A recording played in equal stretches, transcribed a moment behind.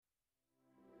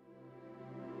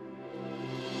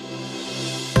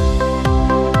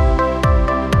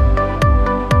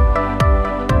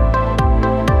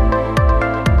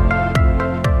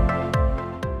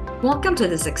Welcome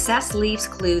to the Success Leaves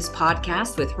Clues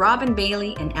podcast with Robin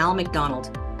Bailey and Al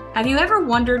McDonald. Have you ever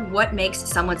wondered what makes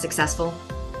someone successful?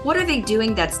 What are they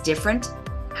doing that's different?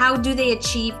 How do they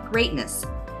achieve greatness?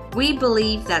 We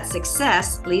believe that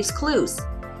success leaves clues.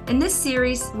 In this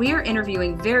series, we are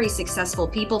interviewing very successful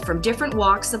people from different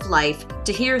walks of life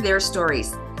to hear their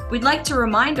stories. We'd like to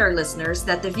remind our listeners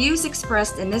that the views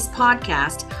expressed in this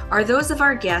podcast are those of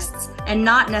our guests and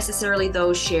not necessarily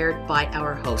those shared by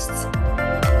our hosts.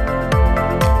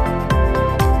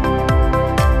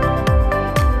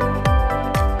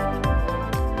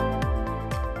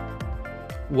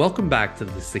 Welcome back to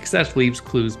the Success Leaves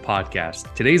Clues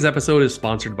podcast. Today's episode is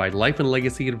sponsored by Life and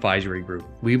Legacy Advisory Group.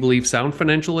 We believe sound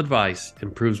financial advice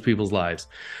improves people's lives.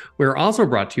 We're also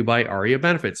brought to you by ARIA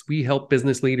Benefits. We help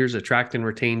business leaders attract and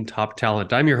retain top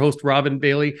talent. I'm your host, Robin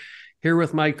Bailey, here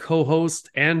with my co-host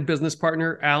and business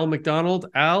partner, Al McDonald.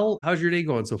 Al, how's your day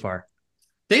going so far?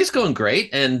 Day's going great,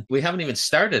 and we haven't even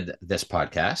started this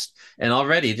podcast. And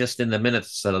already, just in the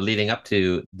minutes leading up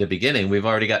to the beginning, we've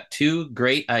already got two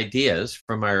great ideas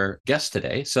from our guest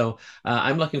today. So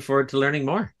I'm looking forward to learning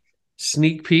more.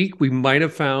 Sneak peek, we might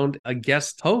have found a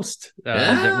guest host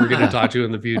that we're going to talk to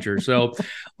in the future. So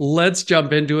let's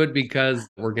jump into it because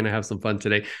we're going to have some fun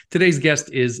today. Today's guest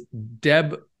is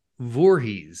Deb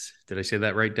Voorheis. Did I say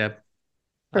that right, Deb?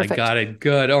 Perfect. I got it.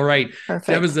 Good. All right. Perfect.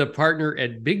 Deb is a partner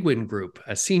at Bigwin Group,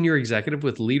 a senior executive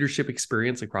with leadership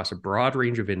experience across a broad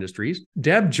range of industries.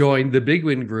 Deb joined the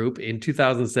Bigwin Group in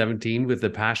 2017 with a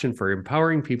passion for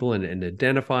empowering people and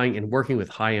identifying and working with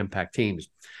high-impact teams.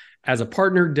 As a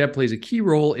partner, Deb plays a key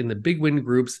role in the Bigwin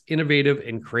Group's innovative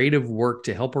and creative work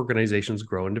to help organizations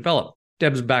grow and develop.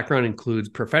 Deb's background includes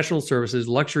professional services,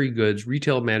 luxury goods,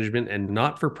 retail management, and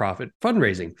not-for-profit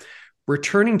fundraising.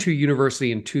 Returning to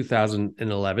university in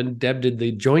 2011, Deb did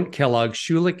the joint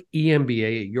Kellogg-Schulich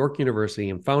EMBA at York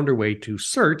University and found her way to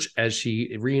search as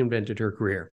she reinvented her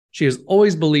career. She has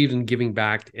always believed in giving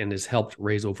back and has helped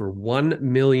raise over $1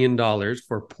 million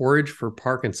for Porridge for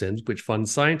Parkinson's, which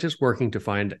funds scientists working to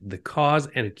find the cause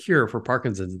and a cure for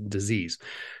Parkinson's disease.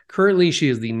 Currently, she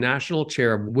is the national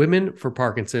chair of Women for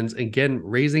Parkinson's, again,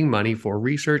 raising money for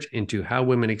research into how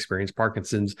women experience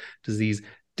Parkinson's disease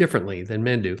differently than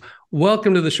men do.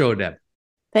 Welcome to the show, Deb.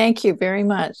 Thank you very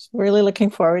much. Really looking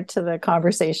forward to the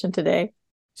conversation today.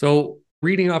 So,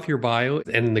 reading off your bio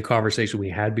and the conversation we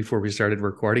had before we started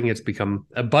recording, it's become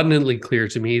abundantly clear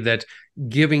to me that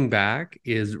giving back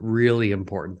is really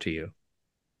important to you.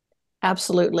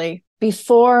 Absolutely.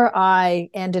 Before I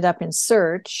ended up in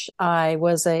Search, I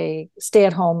was a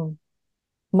stay-at-home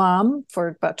mom for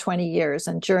about 20 years.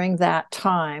 And during that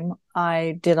time,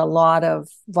 I did a lot of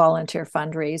volunteer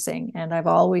fundraising. And I've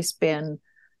always been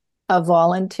a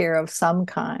volunteer of some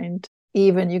kind.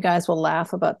 Even you guys will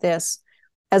laugh about this.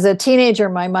 As a teenager,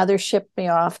 my mother shipped me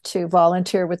off to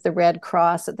volunteer with the Red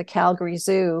Cross at the Calgary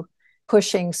Zoo,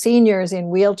 pushing seniors in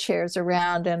wheelchairs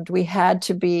around. And we had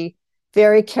to be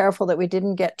very careful that we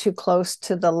didn't get too close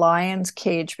to the lion's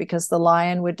cage because the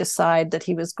lion would decide that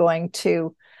he was going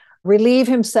to relieve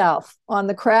himself on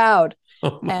the crowd.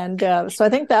 And so I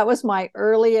think that was my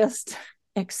earliest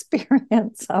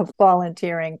experience of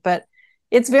volunteering. But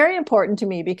it's very important to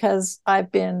me because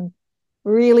I've been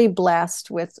really blessed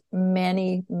with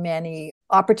many, many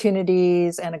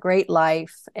opportunities and a great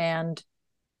life. And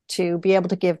to be able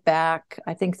to give back,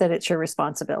 I think that it's your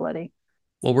responsibility.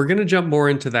 Well, we're going to jump more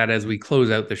into that as we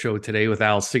close out the show today with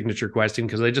Al's signature question,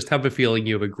 because I just have a feeling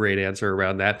you have a great answer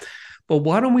around that. But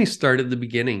why don't we start at the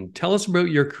beginning? Tell us about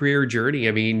your career journey.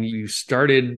 I mean, you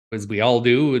started, as we all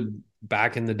do,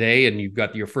 back in the day, and you've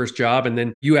got your first job, and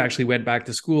then you actually went back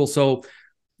to school. So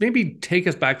maybe take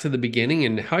us back to the beginning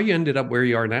and how you ended up where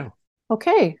you are now.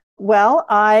 Okay. Well,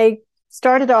 I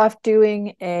started off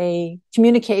doing a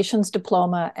communications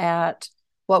diploma at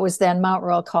what was then Mount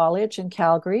Royal College in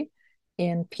Calgary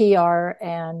in PR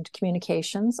and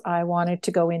communications. I wanted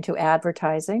to go into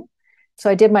advertising. So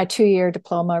I did my 2-year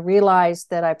diploma, realized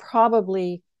that I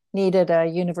probably needed a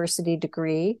university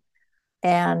degree.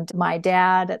 And my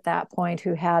dad at that point,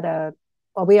 who had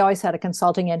we always had a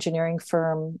consulting engineering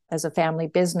firm as a family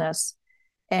business.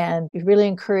 And he really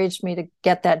encouraged me to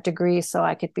get that degree so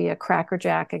I could be a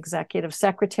crackerjack executive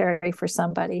secretary for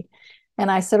somebody. And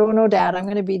I said, oh, no, Dad, I'm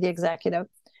going to be the executive.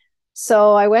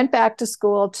 So I went back to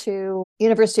school to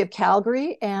University of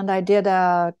Calgary and I did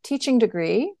a teaching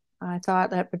degree. I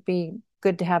thought that would be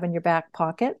good to have in your back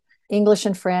pocket. English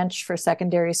and French for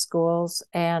secondary schools.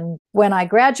 And when I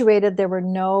graduated, there were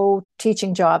no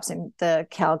teaching jobs in the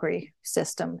Calgary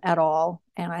system at all.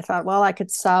 And I thought, well, I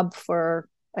could sub for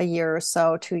a year or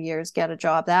so, 2 years, get a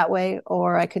job that way.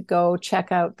 Or I could go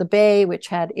check out the Bay, which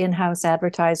had in-house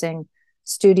advertising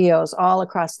studios all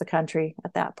across the country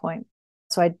at that point.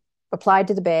 So I applied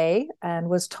to the Bay and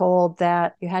was told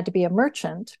that you had to be a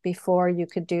merchant before you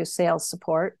could do sales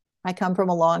support. I come from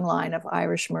a long line of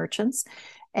Irish merchants.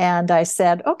 And I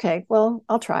said, okay, well,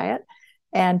 I'll try it.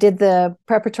 And did the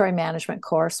preparatory management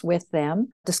course with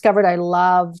them. Discovered I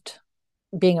loved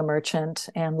being a merchant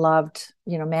and loved,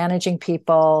 managing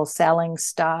people, selling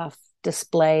stuff,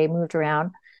 display, moved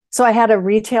around. So I had a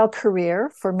retail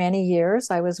career for many years.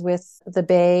 I was with the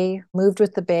Bay, moved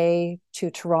with the Bay to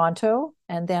Toronto,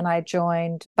 and then I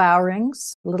joined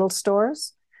Bowring's Little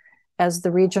Stores as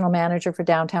the regional manager for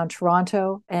downtown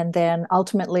Toronto. And then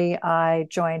ultimately I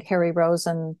joined Harry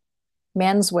Rosen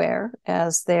Menswear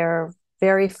as their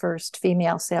very first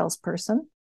female salesperson.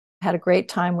 Had a great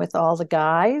time with all the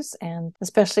guys, and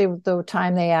especially the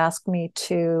time they asked me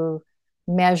to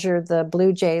measure the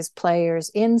Blue Jays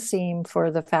players' inseam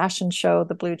for the fashion show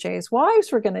the Blue Jays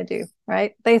wives were going to do,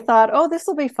 right? They thought, oh, this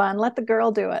will be fun. Let the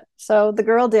girl do it. So the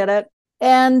girl did it.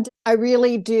 And I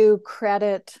really do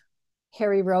credit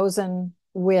Harry Rosen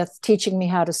with teaching me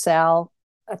how to sell.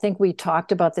 I think we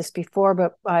talked about this before,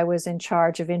 but I was in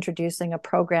charge of introducing a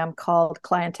program called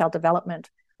clientele development,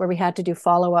 where we had to do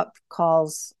follow-up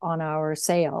calls on our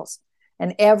sales.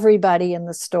 And everybody in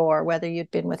the store, whether you'd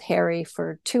been with Harry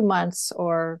for 2 months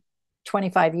or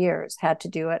 25 years, had to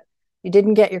do it. You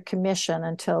didn't get your commission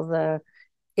until the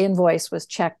invoice was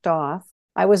checked off.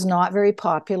 I was not very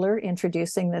popular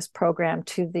introducing this program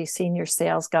to the senior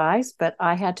sales guys, but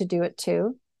I had to do it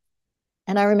too.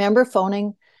 And I remember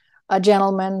phoning a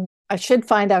gentleman. I should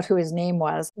find out who his name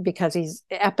was because he's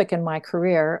epic in my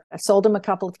career. I sold him a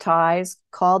couple of ties,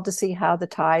 called to see how the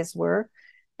ties were,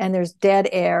 and there's dead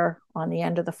air on the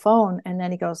end of the phone. And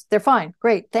then he goes, they're fine.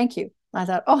 Great. Thank you. I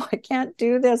thought, oh, I can't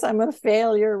do this. I'm a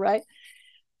failure, right?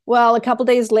 Well, a couple of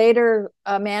days later,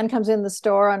 a man comes in the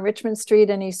store on Richmond Street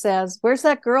and he says, where's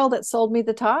that girl that sold me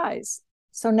the ties?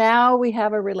 So now we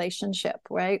have a relationship,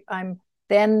 right? I'm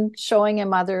then showing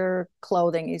him other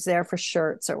clothing. He's there for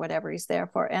shirts or whatever he's there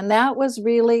for. And that was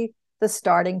really the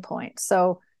starting point.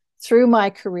 So through my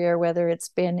career, whether it's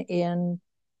been in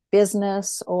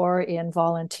business or in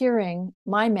volunteering,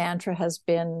 my mantra has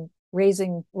been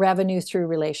raising revenue through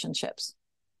relationships.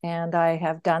 And I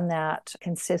have done that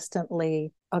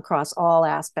consistently across all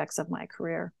aspects of my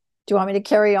career. Do you want me to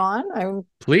carry on?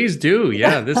 Please do.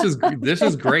 Yeah, this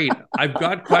is great. I've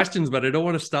got questions, but I don't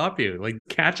want to stop you. Like,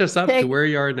 catch us up to where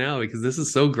you are now, because this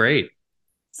is so great.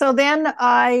 So then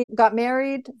I got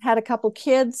married, had a couple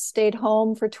kids, stayed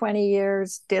home for 20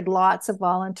 years, did lots of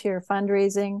volunteer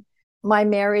fundraising. My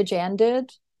marriage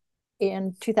ended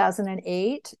in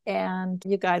 2008. And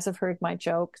you guys have heard my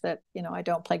joke that, I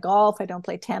don't play golf. I don't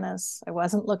play tennis. I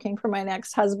wasn't looking for my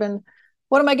next husband.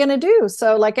 What am I going to do?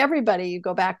 So like everybody, you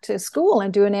go back to school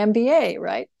and do an MBA,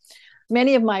 right?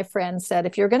 Many of my friends said,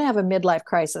 if you're going to have a midlife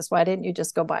crisis, why didn't you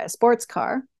just go buy a sports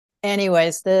car?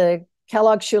 Anyways, the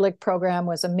Kellogg-Schulich program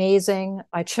was amazing.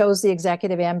 I chose the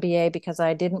executive MBA because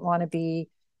I didn't want to be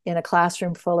in a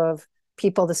classroom full of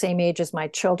people the same age as my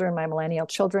children, my millennial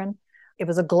children. It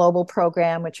was a global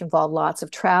program, which involved lots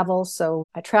of travel. So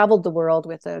I traveled the world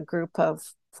with a group of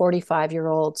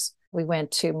 45-year-olds. We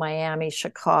went to Miami,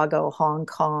 Chicago, Hong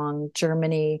Kong,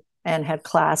 Germany, and had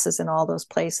classes in all those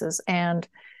places. And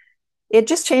it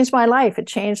just changed my life. It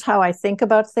changed how I think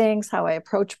about things, how I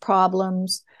approach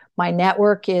problems. My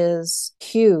network is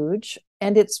huge.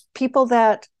 And it's people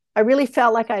that I really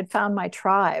felt like I'd found my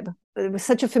tribe. There was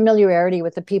such a familiarity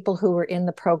with the people who were in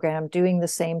the program doing the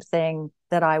same thing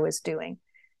that I was doing.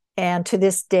 And to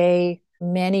this day,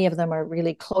 many of them are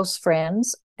really close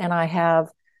friends. And I have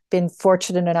been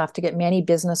fortunate enough to get many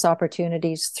business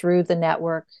opportunities through the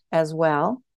network as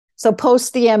well. So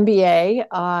post the MBA,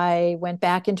 I went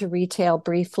back into retail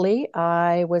briefly.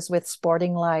 I was with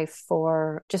Sporting Life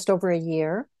for just over a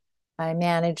year. I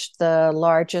managed the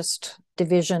largest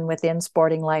division within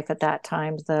Sporting Life at that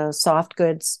time, the soft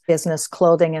goods business,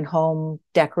 clothing and home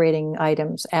decorating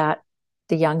items at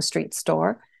the Yonge Street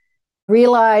store.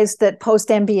 Realized that post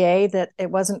MBA that it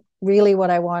wasn't really what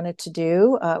I wanted to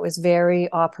do. It was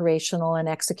very operational and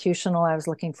executional. I was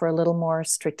looking for a little more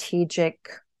strategic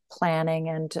planning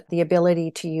and the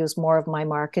ability to use more of my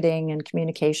marketing and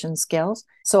communication skills.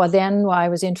 So then I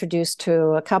was introduced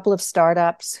to a couple of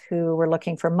startups who were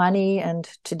looking for money and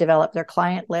to develop their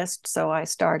client list. So I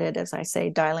started, as I say,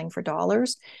 dialing for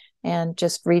dollars and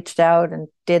just reached out and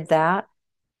did that.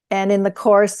 And in the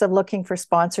course of looking for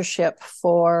sponsorship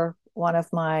for one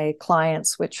of my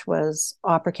clients, which was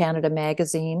Opera Canada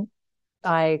magazine,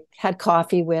 I had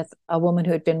coffee with a woman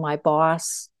who had been my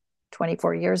boss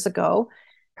 24 years ago.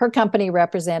 her company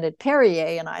represented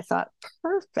Perrier, and I thought,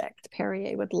 perfect.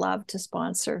 Perrier would love to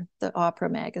sponsor the opera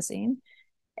magazine.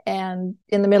 And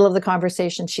in the middle of the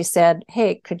conversation, she said,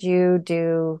 hey, could you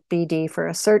do BD for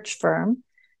a search firm?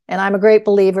 And I'm a great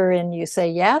believer in you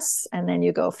say yes, and then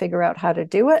you go figure out how to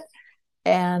do it.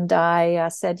 And I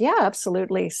said, yeah,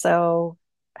 absolutely. So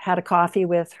had a coffee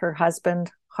with her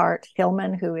husband, Hart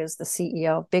Hillman, who is the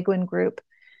CEO of Bigwin Group.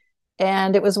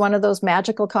 And it was one of those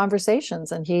magical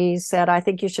conversations. And he said, I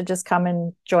think you should just come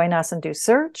and join us and do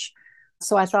search.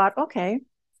 So I thought, okay,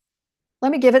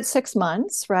 let me give it 6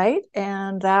 months, right?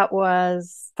 And that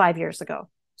was 5 years ago.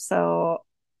 So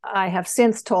I have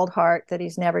since told Hart that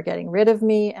he's never getting rid of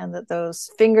me and that those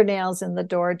fingernails in the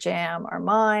door jamb are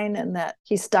mine and that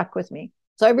he's stuck with me.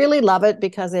 So I really love it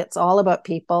because it's all about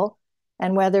people.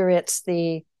 And whether it's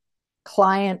the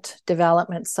client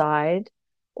development side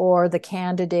or the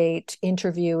candidate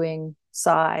interviewing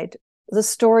side, the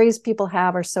stories people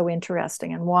have are so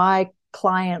interesting, and why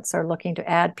clients are looking to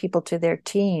add people to their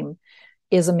team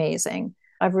is amazing.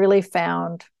 I've really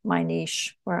found my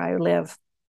niche where I live.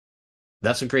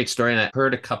 That's a great story. And I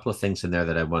heard a couple of things in there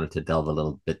that I wanted to delve a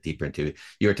little bit deeper into.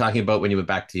 You were talking about when you went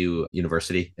back to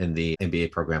university in the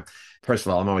MBA program. First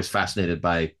of all, I'm always fascinated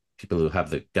by people who have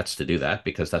the guts to do that,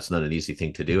 because that's not an easy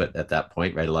thing to do at that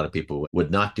point, right? A lot of people would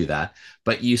not do that.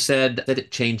 But you said that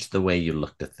it changed the way you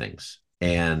looked at things.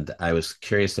 And I was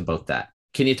curious about that.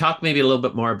 Can you talk maybe a little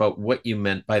bit more about what you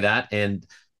meant by that, and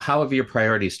how have your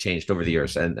priorities changed over the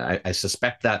years? And I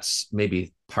suspect that's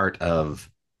maybe part of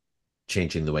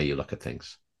changing the way you look at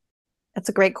things. That's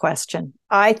a great question.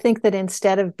 I think that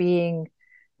instead of being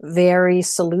very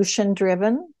solution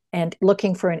driven and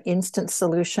looking for an instant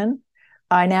solution,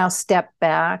 I now step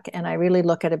back and I really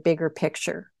look at a bigger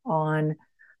picture on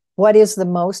what is the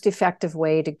most effective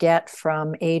way to get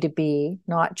from A to B,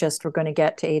 not just we're going to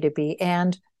get to A to B,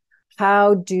 and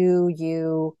how do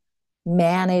you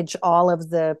manage all of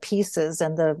the pieces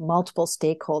and the multiple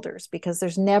stakeholders, because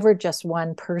there's never just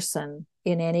one person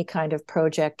in any kind of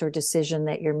project or decision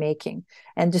that you're making,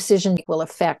 and decision will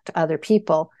affect other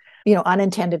people,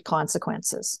 unintended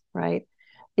consequences, right?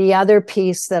 The other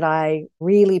piece that I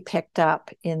really picked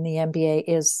up in the MBA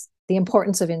is the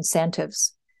importance of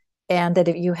incentives, and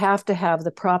that you have to have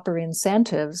the proper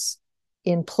incentives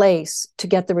in place to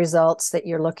get the results that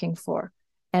you're looking for.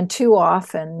 And too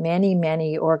often,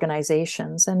 many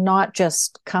organizations, and not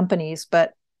just companies,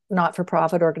 but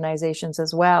not-for-profit organizations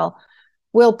as well,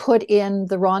 will put in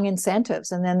the wrong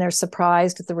incentives, and then they're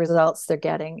surprised at the results they're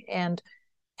getting. And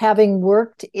having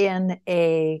worked in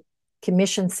a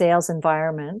commission sales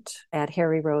environment at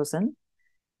Harry Rosen,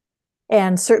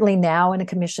 and certainly now in a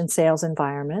commission sales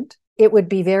environment, it would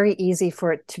be very easy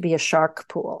for it to be a shark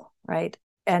pool, right?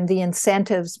 And the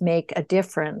incentives make a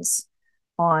difference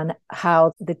on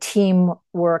how the team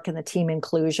work and the team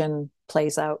inclusion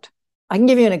plays out. I can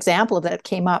give you an example that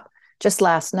came up just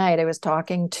last night. I was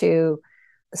talking to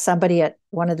somebody at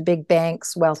one of the big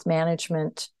banks' wealth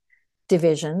management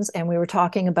divisions, and we were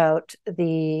talking about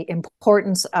the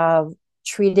importance of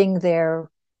treating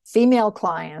their female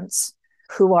clients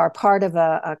who are part of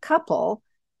a couple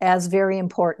as very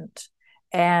important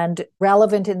and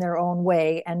relevant in their own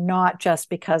way, and not just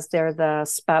because they're the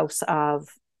spouse of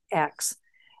X.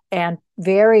 And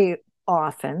very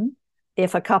often,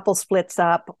 if a couple splits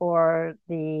up or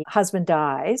the husband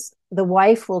dies, the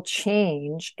wife will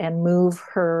change and move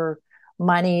her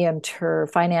money and her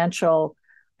financial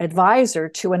advisor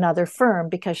to another firm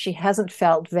because she hasn't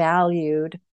felt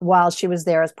valued while she was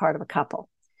there as part of a couple.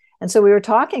 And so we were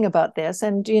talking about this,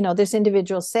 and this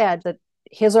individual said that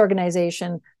his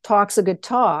organization talks a good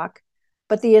talk,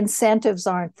 but the incentives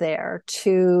aren't there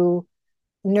to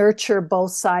nurture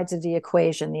both sides of the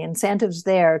equation. The incentives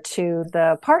there to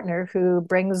the partner who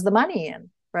brings the money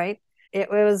in, right? It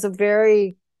was a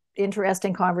very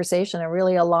interesting conversation. It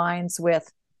really aligns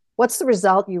with what's the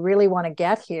result you really want to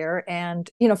get here. And,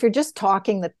 if you're just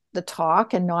talking the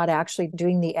talk and not actually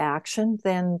doing the action,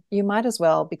 then you might as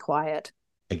well be quiet.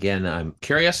 Again, I'm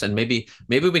curious, and maybe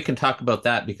we can talk about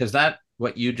that, because that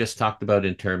what you just talked about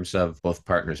in terms of both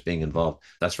partners being involved,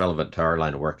 that's relevant to our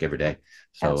line of work every day.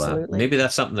 So maybe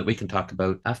that's something that we can talk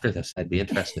about after this. I'd be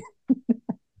interested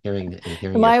hearing my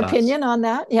your thoughts. Opinion on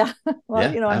that. Yeah.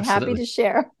 Well, yeah, I'm happy to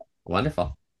share.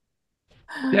 Wonderful.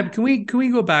 Deb, can we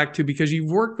go back to, because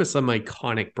you've worked with some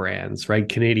iconic brands, right?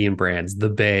 Canadian brands, the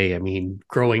Bay. I mean,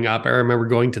 growing up, I remember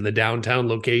going to the downtown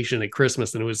location at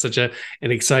Christmas, and it was such an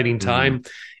exciting time.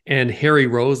 And Harry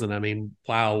Rosen, I mean,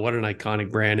 wow, what an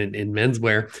iconic brand in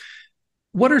menswear.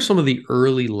 What are some of the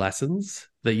early lessons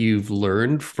that you've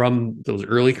learned from those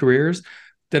early careers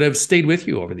that have stayed with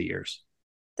you over the years?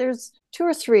 There's two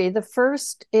or three. The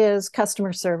first is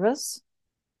customer service.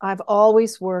 I've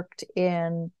always worked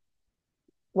in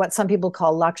what some people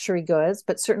call luxury goods,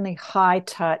 but certainly high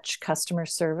touch customer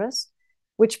service,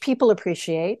 which people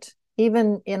appreciate.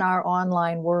 Even in our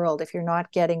online world, if you're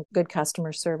not getting good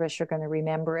customer service, you're going to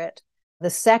remember it.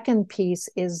 The second piece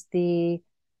is the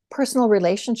personal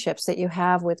relationships that you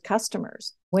have with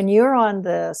customers. When you're on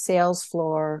the sales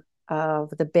floor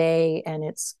of the Bay and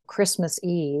it's Christmas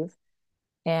Eve,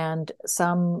 and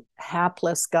some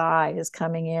hapless guy is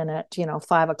coming in at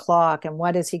 5 o'clock, and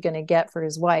what is he going to get for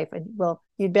his wife? And well,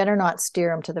 you'd better not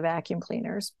steer him to the vacuum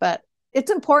cleaners, but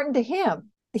it's important to him.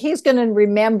 He's going to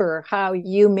remember how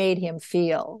you made him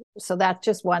feel. So that's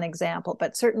just one example,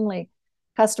 but certainly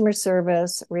customer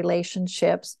service,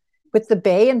 relationships. With the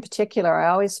Bay in particular, I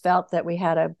always felt that we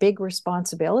had a big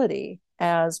responsibility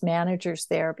as managers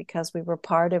there because we were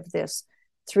part of this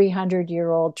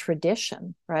 300-year-old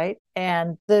tradition, right?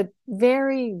 And the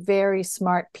very, very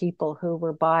smart people who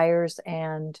were buyers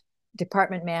and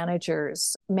department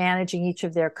managers managing each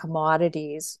of their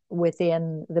commodities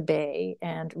within the Bay.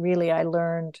 And really, I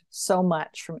learned so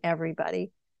much from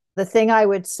everybody. The thing I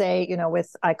would say,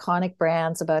 with iconic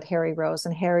brands about Harry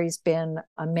Rosen, Harry's been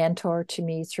a mentor to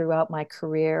me throughout my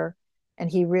career. And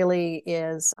he really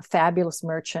is a fabulous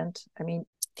merchant. I mean,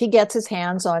 if he gets his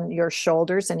hands on your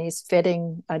shoulders and he's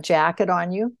fitting a jacket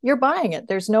on you, you're buying it.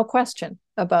 There's no question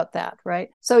about that, right?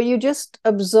 So you just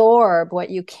absorb what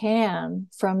you can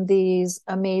from these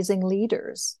amazing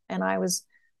leaders. And I was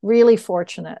really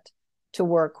fortunate to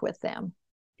work with them.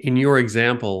 In your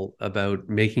example about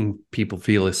making people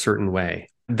feel a certain way,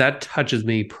 that touches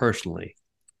me personally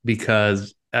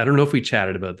because I don't know if we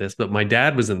chatted about this, but my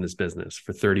dad was in this business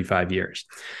for 35 years.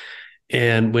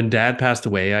 And when dad passed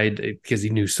away, because he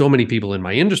knew so many people in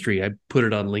my industry, I put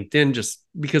it on LinkedIn just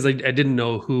because I didn't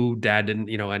know who dad didn't,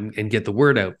 and get the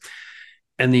word out.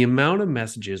 And the amount of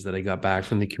messages that I got back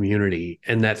from the community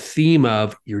and that theme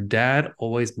of your dad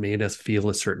always made us feel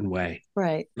a certain way.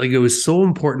 Right. Like it was so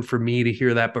important for me to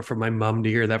hear that, but for my mom to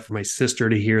hear that, for my sister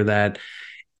to hear that.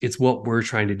 It's what we're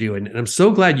trying to do. And I'm so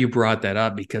glad you brought that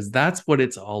up because that's what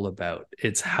it's all about.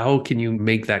 It's how can you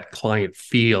make that client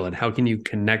feel and how can you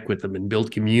connect with them and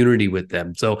build community with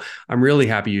them. So I'm really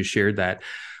happy you shared that.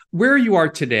 Where you are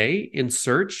today in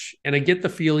search, and I get the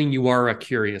feeling you are a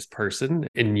curious person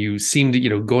and you seem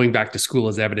to, going back to school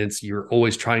as evidence, you're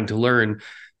always trying to learn.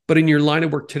 But in your line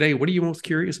of work today, what are you most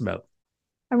curious about?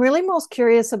 I'm really most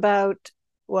curious about,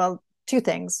 two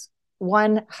things.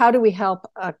 One, how do we help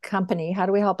a company? How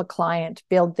do we help a client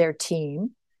build their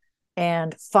team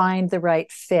and find the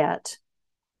right fit?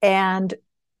 And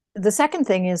the second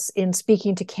thing is in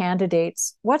speaking to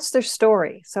candidates, what's their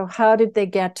story? So how did they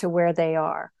get to where they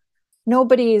are?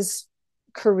 Nobody's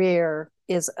career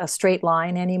is a straight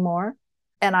line anymore.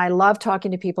 And I love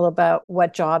talking to people about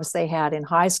what jobs they had in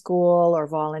high school or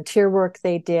volunteer work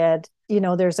they did.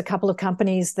 There's a couple of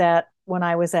companies that when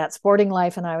I was at Sporting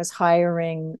Life and I was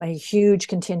hiring a huge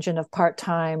contingent of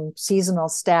part-time seasonal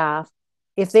staff,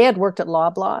 if they had worked at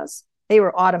Loblaws, they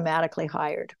were automatically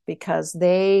hired because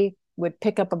they would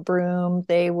pick up a broom,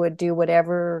 they would do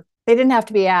whatever. They didn't have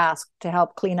to be asked to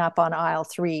help clean up on aisle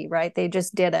 3, right? They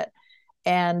just did it.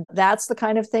 And that's the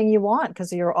kind of thing you want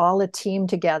because you're all a team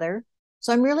together.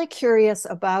 So I'm really curious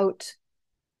about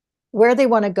where they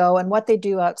want to go and what they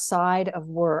do outside of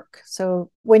work. So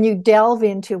when you delve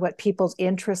into what people's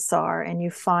interests are and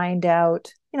you find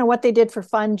out, what they did for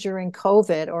fun during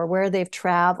COVID or where they've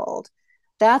traveled,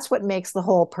 that's what makes the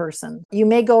whole person. You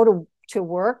may go to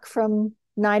work from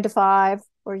 9 to 5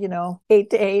 or, 8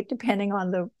 to 8, depending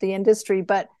on the industry.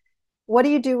 But what do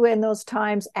you do in those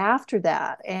times after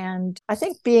that? And I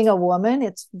think being a woman,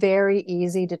 it's very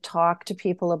easy to talk to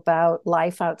people about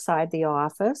life outside the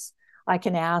office. I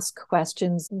can ask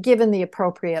questions given the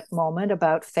appropriate moment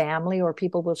about family, or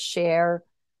people will share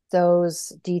those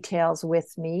details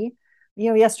with me.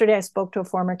 Yesterday I spoke to a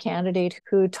former candidate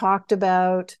who talked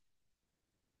about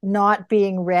not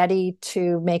being ready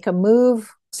to make a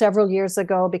move several years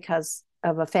ago because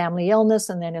of a family illness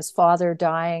and then his father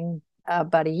dying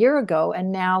about a year ago,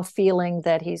 and now feeling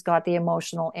that he's got the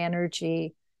emotional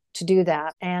energy to do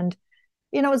that. And,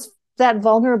 it's that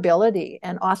vulnerability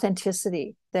and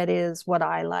authenticity that is what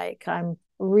I like. I'm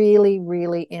really,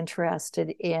 really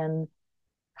interested in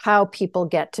how people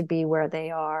get to be where they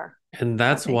are. And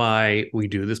that's why we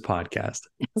do this podcast.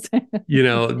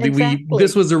 Exactly.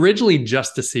 This was originally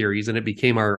just a series and it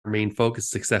became our main focus,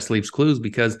 Success Leaves Clues,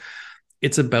 because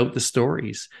it's about the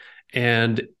stories.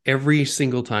 And every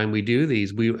single time we do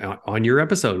these, on your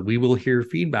episode, we will hear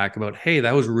feedback about, hey,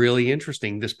 that was really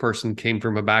interesting. This person came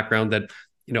from a background that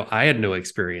I had no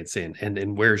experience in,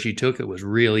 and where she took it was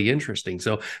really interesting.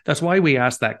 So that's why we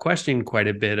asked that question quite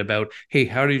a bit about, hey,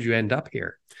 how did you end up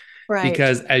here? Right.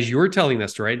 Because as you were telling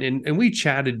that story, and we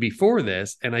chatted before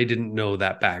this, and I didn't know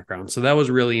that background. So that was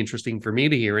really interesting for me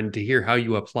to hear, and to hear how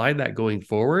you applied that going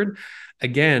forward.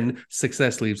 Again,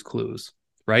 success leaves clues,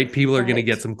 right? People are going to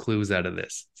get some clues out of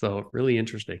this. So really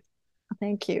interesting.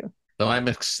 Thank you. So I'm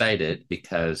excited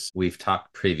because we've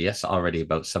talked previous already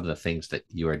about some of the things that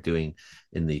you are doing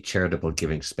in the charitable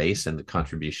giving space and the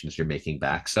contributions you're making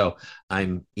back. So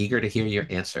I'm eager to hear your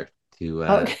answer to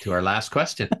our last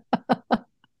question.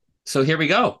 So here we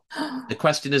go. The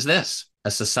question is this: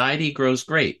 a society grows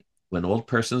great when old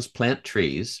persons plant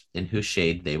trees in whose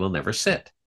shade they will never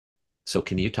sit. So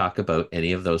can you talk about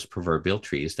any of those proverbial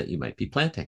trees that you might be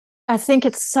planting? I think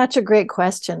it's such a great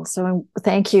question. So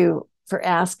thank you for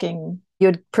asking. You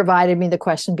had provided me the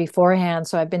question beforehand,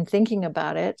 so I've been thinking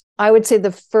about it. I would say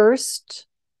the first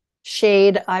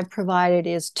shade I've provided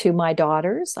is to my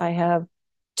daughters. I have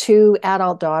 2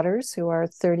 adult daughters who are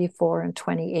 34 and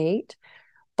 28.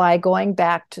 By going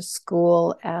back to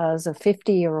school as a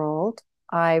 50-year-old,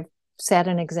 I've set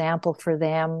an example for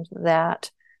them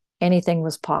that anything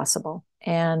was possible.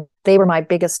 And they were my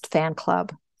biggest fan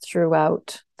club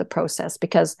throughout the process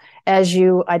because, as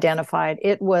you identified,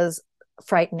 it was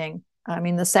frightening. I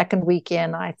mean, the second week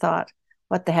in, I thought,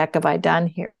 what the heck have I done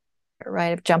here?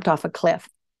 Right? I've jumped off a cliff.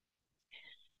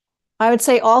 I would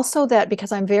say also that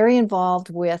because I'm very involved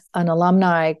with an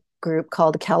alumni group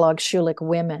called Kellogg-Schulich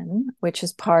Women, which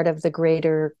is part of the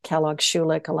greater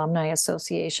Kellogg-Schulich Alumni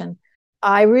Association,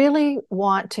 I really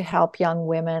want to help young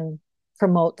women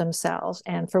promote themselves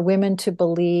and for women to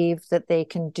believe that they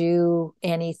can do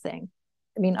anything.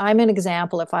 I mean, I'm an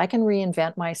example. If I can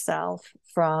reinvent myself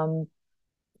from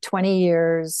 20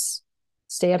 years,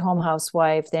 stay-at-home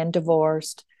housewife, then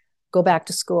divorced, go back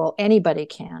to school, anybody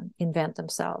can invent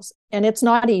themselves. And it's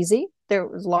not easy. There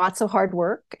was lots of hard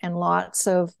work and lots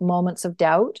of moments of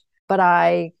doubt, but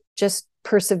I just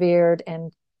persevered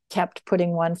and kept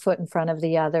putting one foot in front of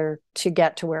the other to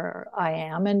get to where I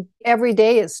am. And every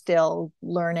day is still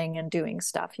learning and doing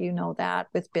stuff. You know that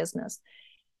with business.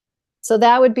 So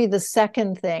that would be the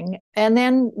second thing. And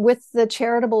then with the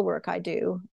charitable work I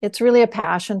do, it's really a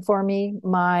passion for me.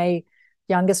 My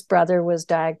youngest brother was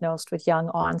diagnosed with young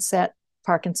onset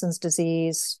Parkinson's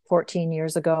disease 14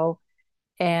 years ago.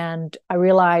 And I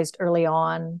realized early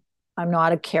on, I'm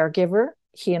not a caregiver.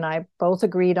 He and I both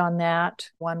agreed on that.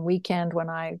 One weekend when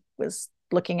I was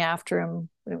looking after him,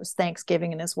 it was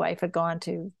Thanksgiving and his wife had gone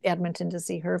to Edmonton to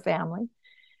see her family.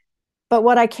 But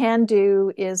what I can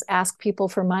do is ask people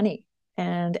for money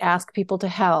and ask people to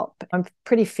help. I'm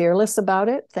pretty fearless about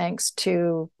it, thanks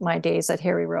to my days at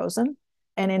Harry Rosen.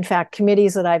 And in fact,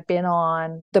 committees that I've been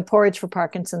on, the Porridge for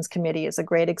Parkinson's committee is a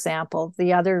great example.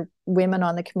 The other women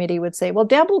on the committee would say, well,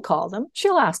 Deb will call them.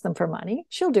 She'll ask them for money.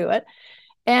 She'll do it.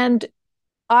 And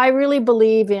I really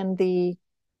believe in the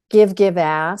give,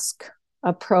 ask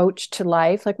approach to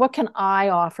life. Like, what can I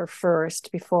offer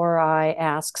first before I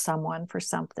ask someone for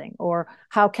something? Or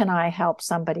how can I help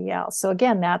somebody else? So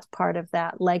again, that's part of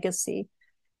that legacy.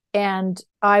 And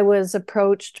I was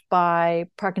approached by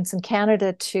Parkinson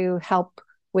Canada to help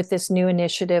with this new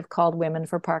initiative called Women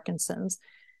for Parkinson's,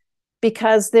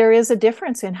 because there is a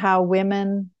difference in how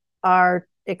women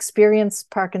experience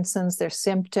Parkinson's, their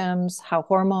symptoms, how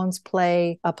hormones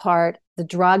play a part. The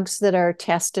drugs that are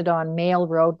tested on male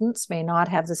rodents may not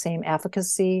have the same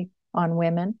efficacy on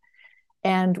women.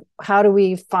 And how do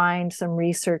we find some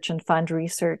research and fund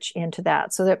research into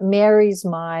that? So that marries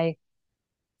my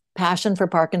passion for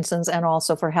Parkinson's and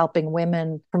also for helping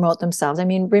women promote themselves. I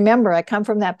mean, remember, I come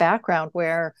from that background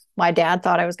where my dad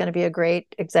thought I was going to be a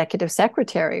great executive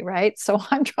secretary, right? So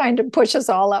I'm trying to push us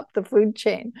all up the food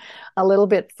chain a little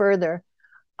bit further.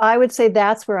 I would say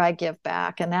that's where I give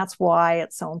back, and that's why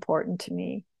it's so important to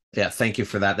me. Yeah, thank you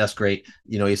for that. That's great.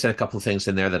 You said a couple of things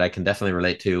in there that I can definitely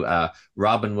relate to.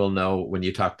 Robin will know when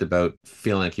you talked about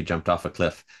feeling like you jumped off a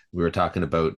cliff. We were talking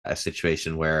about a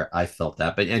situation where I felt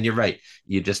that. And you're right.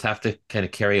 You just have to kind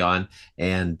of carry on.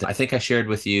 And I think I shared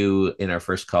with you in our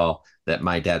first call that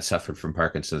my dad suffered from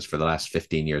Parkinson's for the last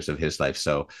 15 years of his life.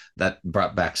 So that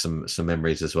brought back some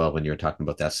memories as well when you were talking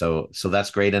about that. So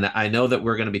that's great. And I know that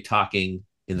we're going to be talking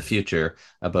in the future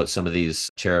about some of these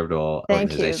charitable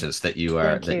organizations that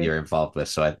you're involved with.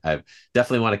 So I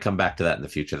definitely want to come back to that in the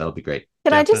future. That'll be great.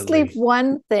 Can I just leave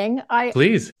one thing?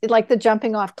 Please. Like the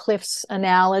jumping off cliffs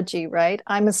analogy, right?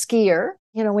 I'm a skier.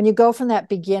 When you go from that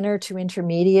beginner to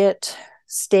intermediate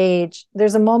stage,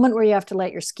 there's a moment where you have to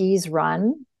let your skis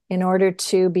run in order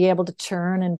to be able to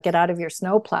turn and get out of your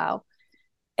snowplow.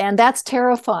 And that's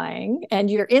terrifying. And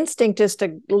your instinct is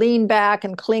to lean back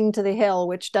and cling to the hill,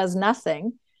 which does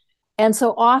nothing. And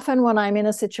so often when I'm in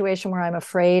a situation where I'm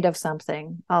afraid of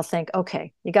something, I'll think,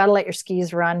 okay, you got to let your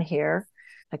skis run here.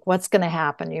 Like, what's going to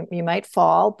happen? You might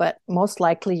fall, but most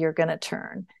likely you're going to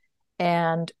turn.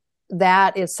 And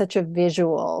that is such a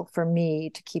visual for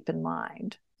me to keep in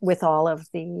mind with all of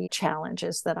the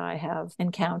challenges that I have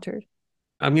encountered.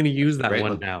 I'm going to use that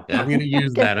one now. Yeah. I'm going to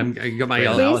use that. I got my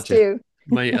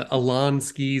Elan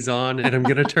skis on and I'm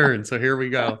going to turn. So here we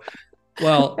go.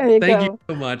 Well, thank you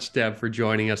so much, Deb, for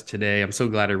joining us today. I'm so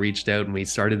glad I reached out and we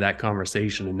started that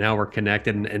conversation, and now we're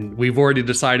connected, and we've already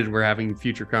decided we're having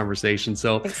future conversations.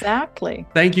 So exactly.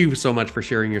 Thank you so much for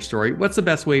sharing your story. What's the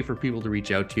best way for people to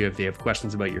reach out to you if they have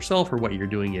questions about yourself or what you're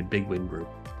doing at Bigwin Group?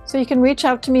 So you can reach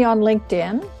out to me on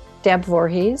LinkedIn, Deb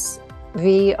Voorheis,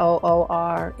 Voorheis,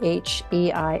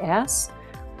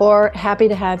 or happy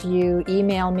to have you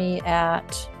email me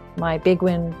at my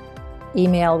Bigwin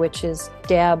email, which is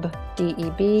Deb,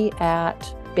 D-E-B,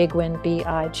 at Bigwin,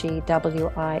 B-I-G-W-I-N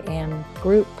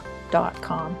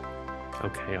group.com.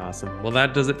 Okay, awesome. Well,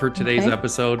 that does it for today's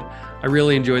episode. I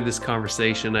really enjoyed this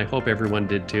conversation. I hope everyone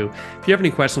did too. If you have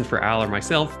any questions for Al or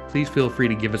myself, please feel free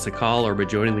to give us a call or by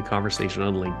joining the conversation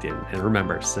on LinkedIn. And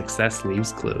remember, success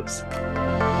leaves clues.